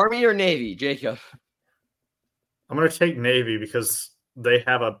 Army or Navy, Jacob? I'm going to take Navy because they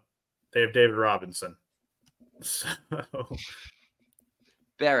have David Robinson. So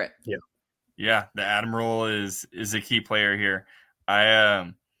Barrett. Yeah, the Admiral is a key player here.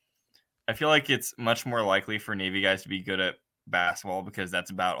 I feel like it's much more likely for Navy guys to be good at basketball because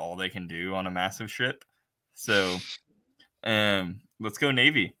that's about all they can do on a massive ship. So, let's go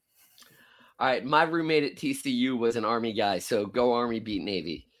Navy. All right, my roommate at TCU was an Army guy, so go Army, beat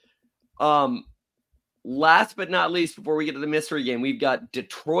Navy. Last but not least, before we get to the mystery game, we've got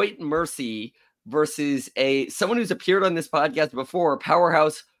Detroit Mercy versus someone who's appeared on this podcast before,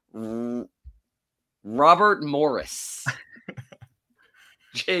 powerhouse Robert Morris.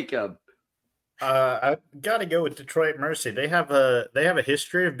 Jacob. I got to go with Detroit Mercy. They have a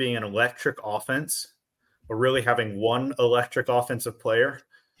history of being an electric offense, or really having one electric offensive player.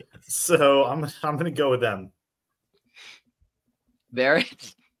 So I'm going to go with them.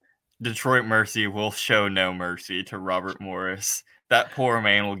 Barrett? Detroit Mercy will show no mercy to Robert Morris. That poor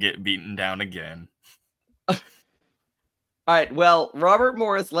man will get beaten down again. All right, well, Robert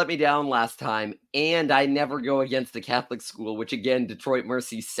Morris let me down last time, and I never go against the Catholic school, which, again, Detroit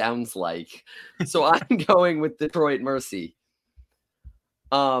Mercy sounds like. So I'm going with Detroit Mercy.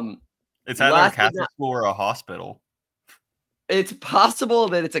 It's either a Catholic school or a hospital. It's possible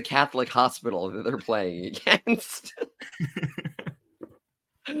that it's a Catholic hospital that they're playing against.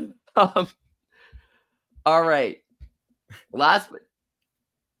 All right.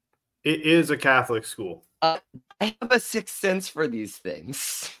 It is a Catholic school. I have a sixth sense for these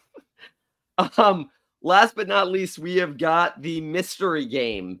things. Last but not least, we have got the mystery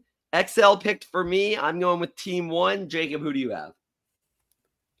game. XL picked for me. I'm going with Team 1. Jacob, who do you have?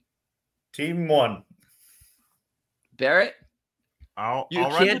 Team 1. Barrett? You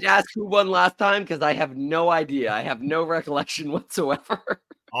can't ask who won last time because I have no idea. I have no recollection whatsoever.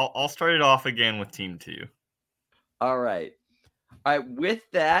 I'll start it off again with Team 2. All right. All right. With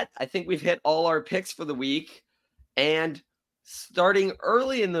that, I think we've hit all our picks for the week. And Starting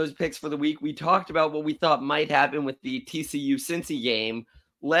early in those picks for the week, we talked about what we thought might happen with the TCU Cincy game.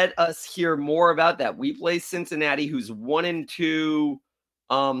 Let us hear more about that. We play Cincinnati, who's 1-2. Do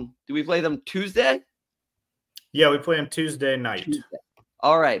we play them Tuesday? Yeah, we play them Tuesday night. Tuesday.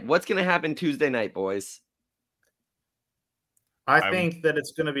 All right. What's going to happen Tuesday night, boys? I think that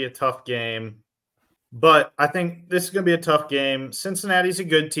it's going to be a tough game, but I think this is going to be a tough game. Cincinnati's a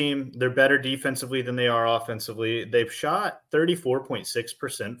good team. They're better defensively than they are offensively. They've shot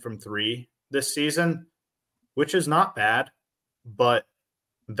 34.6% from three this season, which is not bad, but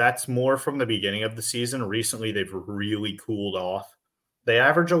that's more from the beginning of the season. Recently, they've really cooled off. They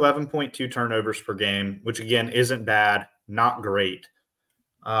average 11.2 turnovers per game, which, again, isn't bad, not great.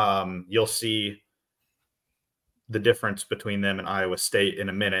 You'll see the difference between them and Iowa State in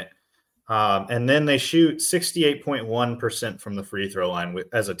a minute. And then they shoot 68.1% from the free throw line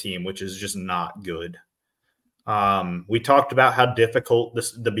as a team, which is just not good. We talked about how difficult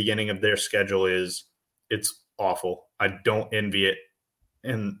the beginning of their schedule is. It's awful. I don't envy it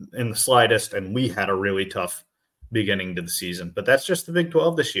in the slightest, and we had a really tough beginning to the season. But that's just the Big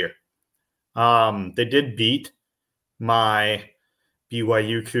 12 this year. They did beat my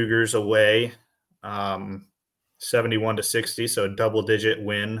BYU Cougars away 71-60, so a double-digit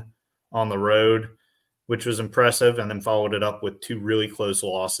win on the road, which was impressive, and then followed it up with two really close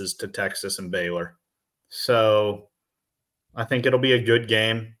losses to Texas and Baylor. So I think it'll be a good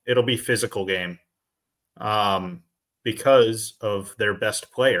game. It'll be a physical game because of their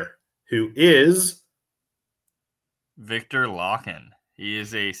best player, who is Victor Locken. He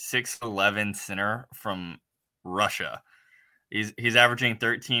is a 6'11" center from Russia. He's averaging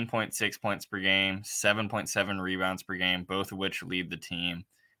 13.6 points per game, 7.7 rebounds per game, both of which lead the team.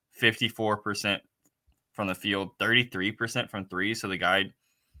 54% from the field, 33% from three. So the guy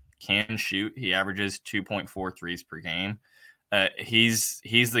can shoot. He averages 2.4 threes per game. He's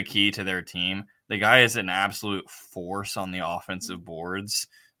the key to their team. The guy is an absolute force on the offensive boards.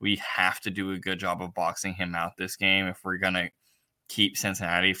 We have to do a good job of boxing him out this game if we're going to keep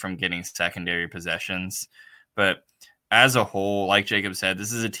Cincinnati from getting secondary possessions. But as a whole, like Jacob said,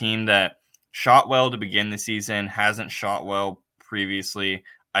 this is a team that shot well to begin the season, hasn't shot well previously.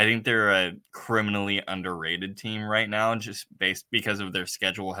 I think they're a criminally underrated team right now, just because of their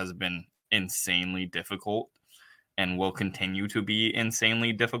schedule has been insanely difficult and will continue to be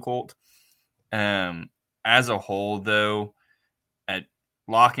insanely difficult. As a whole, though,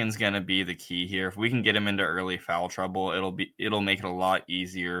 Locken's going to be the key here. If we can get him into early foul trouble, it'll make it a lot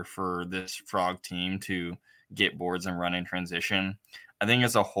easier for this Frog team to get boards and run in transition. I think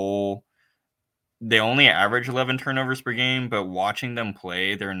as a whole, they only average 11 turnovers per game, but watching them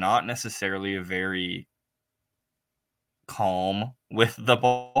play, they're not necessarily very calm with the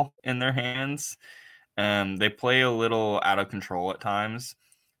ball in their hands. They play a little out of control at times.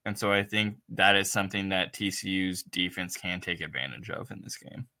 And so I think that is something that TCU's defense can take advantage of in this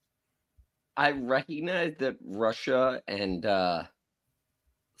game. I recognize that Russia and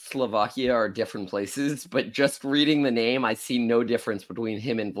Slovakia are different places, but just reading the name, I see no difference between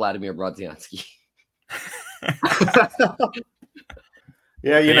him and Vladimir Brodziansky.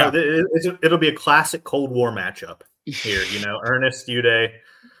 Yeah, it'll be a classic Cold War matchup here. Ernest Uday,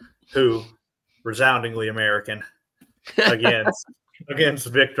 who resoundingly American, against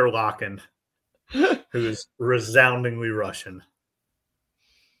Victor Locken, who's resoundingly Russian.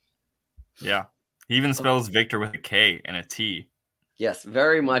 Yeah, he even spells Victor with a K and a T. Yes,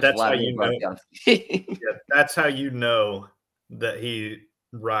 very much. That's how you know. Yeah, that's how you know that he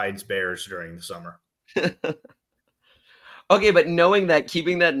rides bears during the summer. Okay, but knowing that,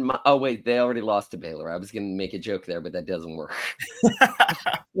 keeping that in mind. Oh, wait, they already lost to Baylor. I was going to make a joke there, but that doesn't work.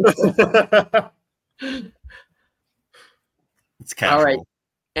 It's casual. All right.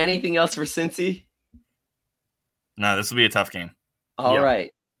 Anything else for Cincy? No, this will be a tough game. All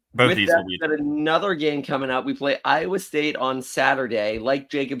right. Both these will be. Got another game coming up. We play Iowa State on Saturday. Like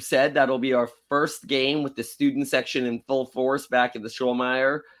Jacob said, that'll be our first game with the student section in full force back at the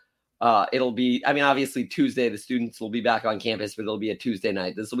Schulmeyer. It'll be, obviously Tuesday, the students will be back on campus, but it'll be a Tuesday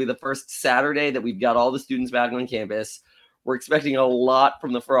night. This will be the first Saturday that we've got all the students back on campus. We're expecting a lot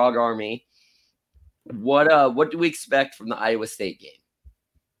from the Frog Army. What do we expect from the Iowa State game?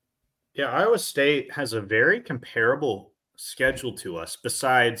 Yeah, Iowa State has a very comparable schedule to us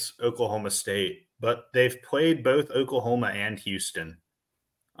besides Oklahoma State, but they've played both Oklahoma and Houston.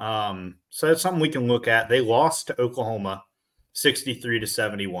 So that's something we can look at. They lost to Oklahoma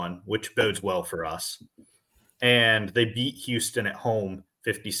 63-71, which bodes well for us. And they beat Houston at home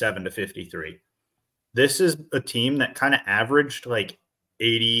 57-53. This is a team that kind of averaged like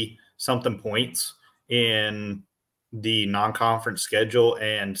 80 something points in the non-conference schedule,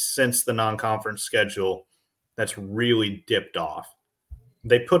 and since the non-conference schedule, that's really dipped off.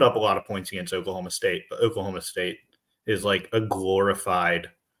 They put up a lot of points against Oklahoma State, but Oklahoma State is like a glorified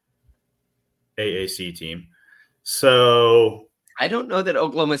AAC team. So I don't know that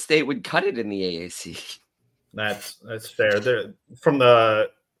Oklahoma State would cut it in the AAC. That's fair. They're from the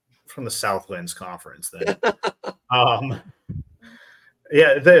Southlands Conference then.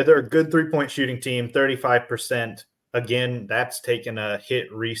 Yeah, they're a good 3-point shooting team, 35%. Again, that's taken a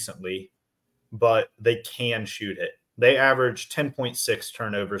hit recently, but they can shoot it. They average 10.6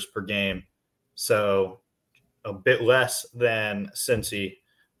 turnovers per game, so a bit less than Cincy,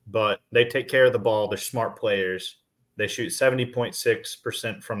 but they take care of the ball. They're smart players. They shoot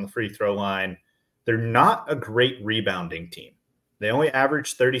 70.6% from the free throw line. They're not a great rebounding team. They only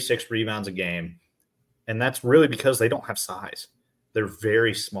average 36 rebounds a game, and that's really because they don't have size. They're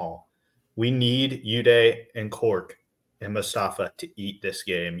very small. We need Uday and Cork and Mustafa to eat this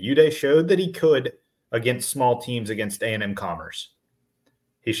game. Uday showed that he could against small teams against A&M Commerce.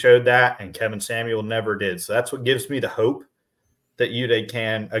 He showed that, and Kevin Samuel never did. So that's what gives me the hope that Uday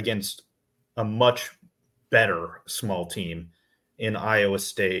can against a much better small team in Iowa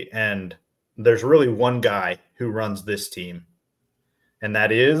State. And there's really one guy who runs this team, and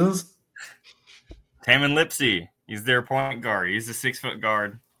that is Tamin Lipsey. He's their point guard. He's a 6-foot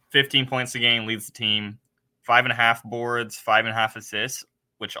guard. 15 points a game, leads the team. 5.5 boards, 5.5 assists,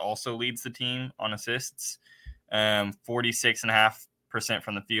 which also leads the team on assists. 46.5%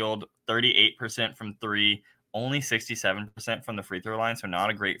 from the field, 38% from three, only 67% from the free throw line, so not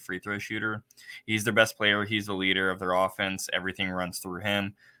a great free throw shooter. He's their best player. He's the leader of their offense. Everything runs through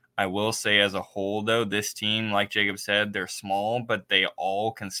him. I will say as a whole, though, this team, like Jacob said, they're small, but they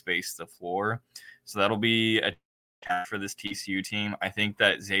all can space the floor. So that'll be a challenge for this TCU team. I think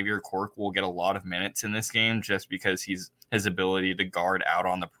that Xavier Cork will get a lot of minutes in this game just because his ability to guard out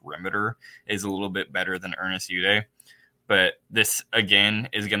on the perimeter is a little bit better than Ernest Uday. But this, again,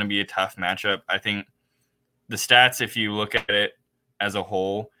 is going to be a tough matchup. I think the stats, if you look at it as a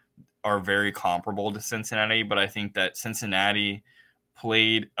whole, are very comparable to Cincinnati, but I think that Cincinnati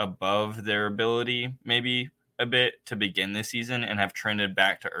played above their ability maybe a bit to begin this season and have trended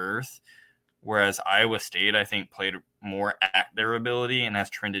back to earth, whereas Iowa State, I think, played more at their ability and has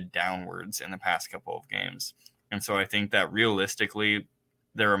trended downwards in the past couple of games. And so I think that realistically,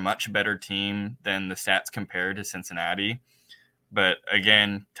 they're a much better team than the stats compare to Cincinnati. But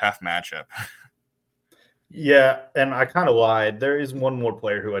again, tough matchup. Yeah, and I kind of lied. There is one more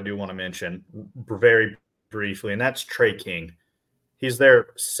player who I do want to mention very briefly, and that's Trey King. He's their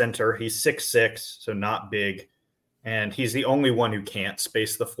center. He's 6'6", so not big, and he's the only one who can't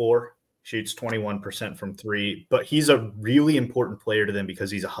space the floor. Shoots 21% from three, but he's a really important player to them because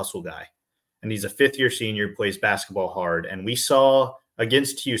he's a hustle guy, and he's a fifth-year senior who plays basketball hard. And we saw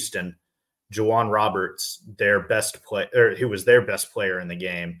against Houston, Juwan Roberts, their best player, who was their best player in the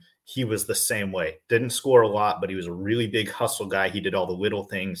game. He was the same way. Didn't score a lot, but he was a really big hustle guy. He did all the little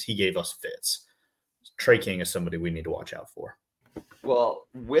things. He gave us fits. Trey King is somebody we need to watch out for. Well,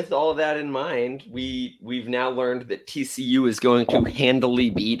 with all of that in mind, we've now learned that TCU is going to handily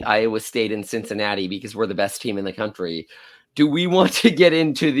beat Iowa State and Cincinnati because we're the best team in the country. Do we want to get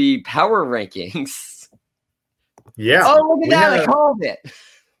into the power rankings? Yeah. Oh, look at that. I called it.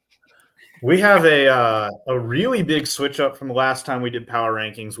 We have a really big switch up from the last time we did power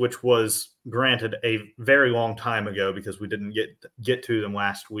rankings, which was, granted, a very long time ago because we didn't get to them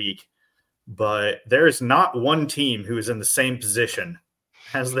last week. But there is not one team who is in the same position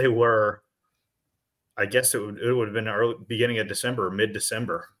as they were. I guess it would have been early beginning of December or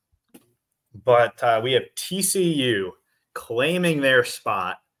mid-December. But we have TCU claiming their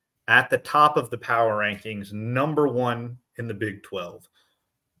spot at the top of the power rankings, number one in the Big 12.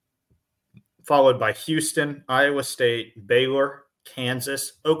 Followed by Houston, Iowa State, Baylor,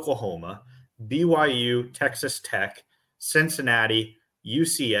 Kansas, Oklahoma, BYU, Texas Tech, Cincinnati,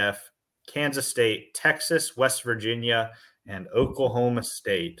 UCF, Kansas State, Texas, West Virginia, and Oklahoma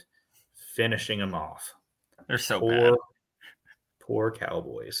State finishing them off. They're so bad. Poor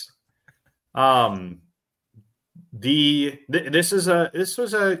Cowboys. This was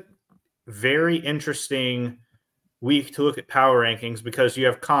a very interesting week to look at power rankings because you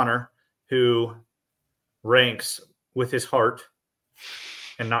have Connor, who ranks with his heart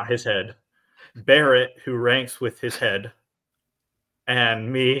and not his head, Barrett, who ranks with his head,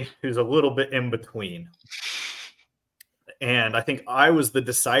 and me, who's a little bit in between. And I think I was the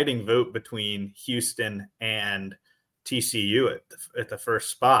deciding vote between Houston and TCU at the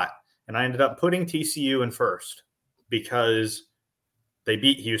first spot. And I ended up putting TCU in first because they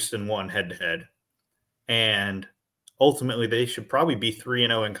beat Houston one head-to-head. And ultimately they should probably be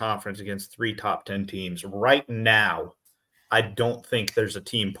 3-0 in conference against 3 top 10 teams. Right now, I don't think there's a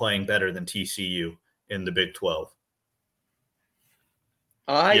team playing better than TCU in the Big 12.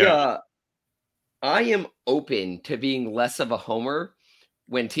 I am open to being less of a homer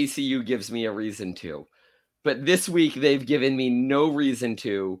when TCU gives me a reason to. But this week, they've given me no reason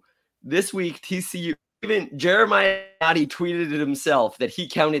to. This week, TCU, even Jeremiah Gotti tweeted it himself that he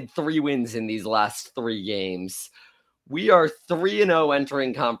counted 3 wins in these last 3 games. We are 3-0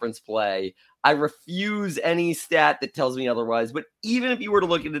 entering conference play. I refuse any stat that tells me otherwise. But even if you were to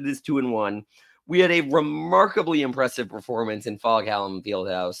look at it as 2-1, we had a remarkably impressive performance in Fog Hallam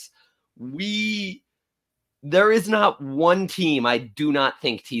Fieldhouse. There is not one team I do not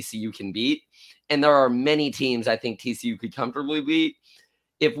think TCU can beat. And there are many teams I think TCU could comfortably beat.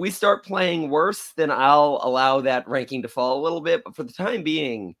 If we start playing worse, then I'll allow that ranking to fall a little bit. But for the time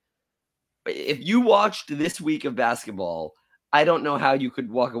being, if you watched this week of basketball, I don't know how you could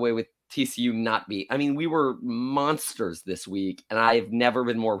walk away with TCU not beat. I mean, we were monsters this week, and I've never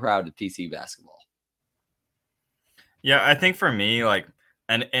been more proud of TCU basketball. Yeah, I think for me, like,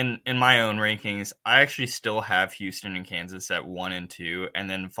 and in my own rankings, I actually still have Houston and Kansas at 1 and 2, and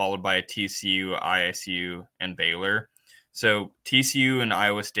then followed by TCU, ISU, and Baylor. So TCU and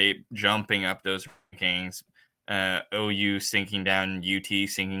Iowa State jumping up those rankings, OU sinking down, UT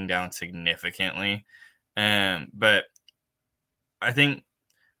sinking down significantly. But I think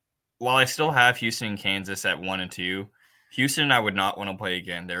while I still have Houston and Kansas at 1 and 2, Houston I would not want to play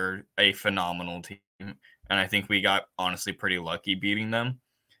again. They're a phenomenal team, and I think we got honestly pretty lucky beating them.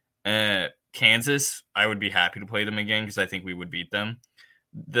 Kansas, I would be happy to play them again because I think we would beat them.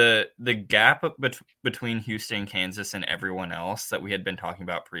 The gap between Houston and Kansas and everyone else that we had been talking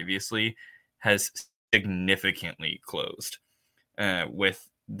about previously has significantly closed with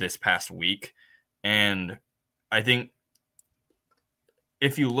this past week. And I think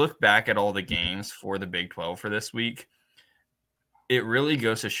if you look back at all the games for the Big 12 for this week, it really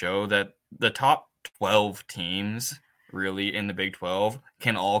goes to show that the top 12 teams really in the Big 12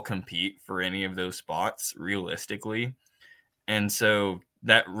 can all compete for any of those spots realistically. And so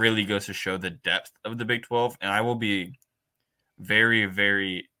that really goes to show the depth of the Big 12. And I will be very,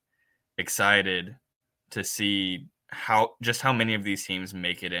 very excited to see how many of these teams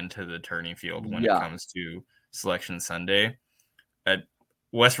make it into the turning field when it comes to Selection Sunday.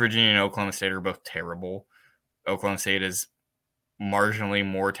 West Virginia and Oklahoma State are both terrible. Oklahoma State is marginally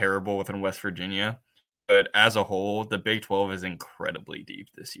more terrible than West Virginia. But as a whole, the Big 12 is incredibly deep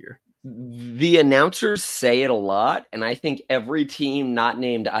this year. The announcers say it a lot, and I think every team not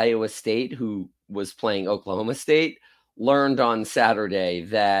named Iowa State who was playing Oklahoma State learned on Saturday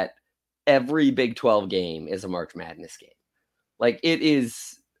that every Big 12 game is a March Madness game. Like, it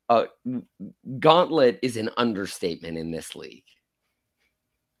is a gauntlet is an understatement in this league.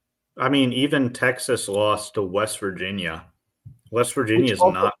 I mean, even Texas lost to West Virginia. West Virginia is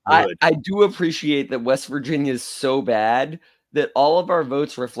not good. I do appreciate that West Virginia is so bad that all of our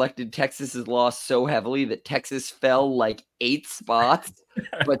votes reflected Texas's loss so heavily that Texas fell like 8 spots,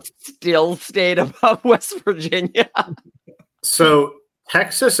 but still stayed above West Virginia. So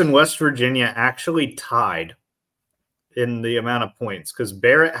Texas and West Virginia actually tied in the amount of points because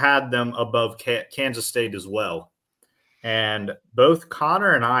Barrett had them above Kansas State as well. And both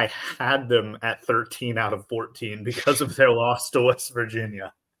Connor and I had them at 13 out of 14 because of their loss to West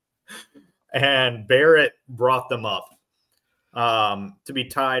Virginia. And Barrett brought them up to be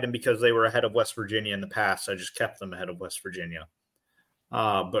tied. And because they were ahead of West Virginia in the past, I just kept them ahead of West Virginia.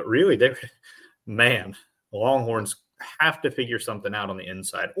 But really, the Longhorns have to figure something out on the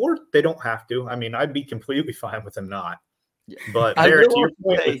inside. Or they don't have to. I mean, I'd be completely fine with them not. But Barrett, to your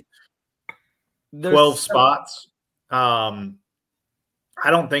point, with 12 spots – I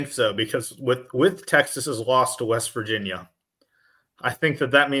don't think so because with Texas's loss to West Virginia, I think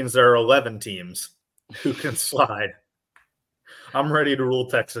that means there are 11 teams who can slide. I'm ready to rule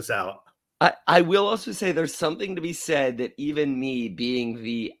Texas out. I will also say there's something to be said that even me being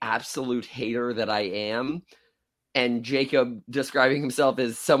the absolute hater that I am, and Jacob describing himself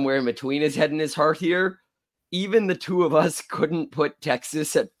as somewhere in between his head and his heart here, even the two of us couldn't put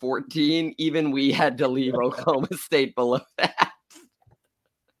Texas at 14. Even we had to leave Oklahoma State below that.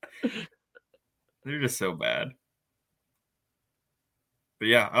 They're just so bad. But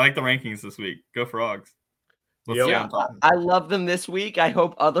yeah, I like the rankings this week. Go Frogs. I love them this week. I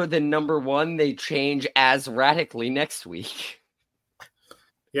hope other than number 1, they change as radically next week.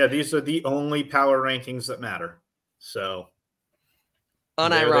 Yeah, these are the only power rankings that matter. So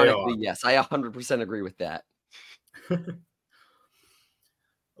unironically, yes, I 100% agree with that.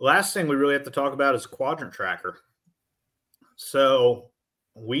 Last thing we really have to talk about is quadrant tracker. So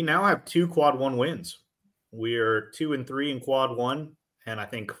we now have 2 quad 1 wins. We're 2-3 in quad 1, and I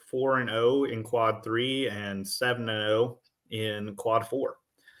think 4-0 in quad 3 and 7-0 in quad 4,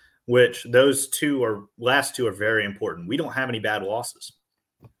 which those last two are very important. We don't have any bad losses.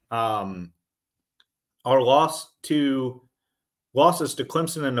 Our losses to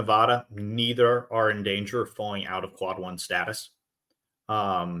Clemson and Nevada, neither are in danger of falling out of quad 1 status.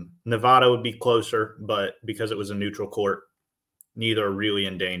 Nevada would be closer, but because it was a neutral court, neither are really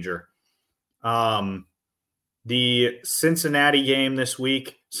in danger. The Cincinnati game this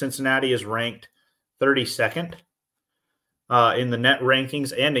week, Cincinnati is ranked 32nd in the net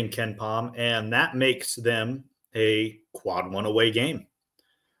rankings and in KenPom, and that makes them a quad 1 away game.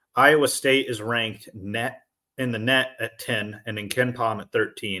 Iowa State is ranked in the net at 10 and in KenPom at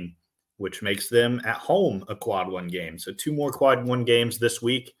 13, which makes them at home a quad 1 game. So 2 more quad 1 games this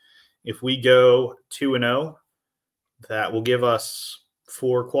week. If we go 2-0, that will give us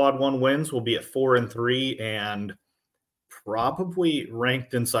 4 quad 1 wins. We'll be at 4-3 and probably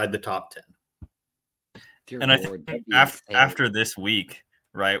ranked inside the top 10. And I think after this week,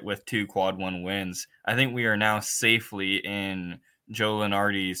 right, with 2 quad 1 wins, I think we are now safely in Joe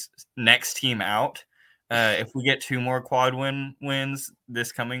Lenardi's next team out. If we get 2 more quad 1 wins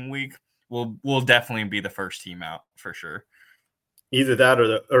this coming week, we'll definitely be the first team out for sure. Either that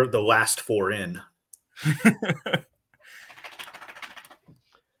or the last 4 in.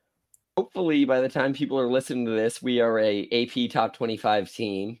 Hopefully, by the time people are listening to this, we are a AP Top 25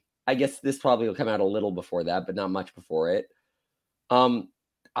 team. I guess this probably will come out a little before that, but not much before it.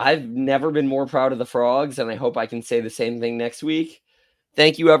 I've never been more proud of the Frogs, and I hope I can say the same thing next week.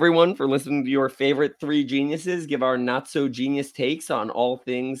 Thank you, everyone, for listening to your favorite 3 geniuses give our not-so-genius takes on all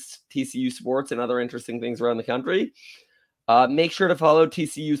things TCU sports and other interesting things around the country. Make sure to follow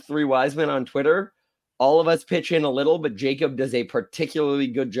TCU's 3 Wise Men on Twitter. All of us pitch in a little, but Jacob does a particularly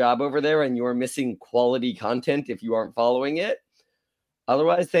good job over there, and you're missing quality content if you aren't following it.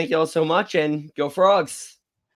 Otherwise, thank you all so much, and go Frogs!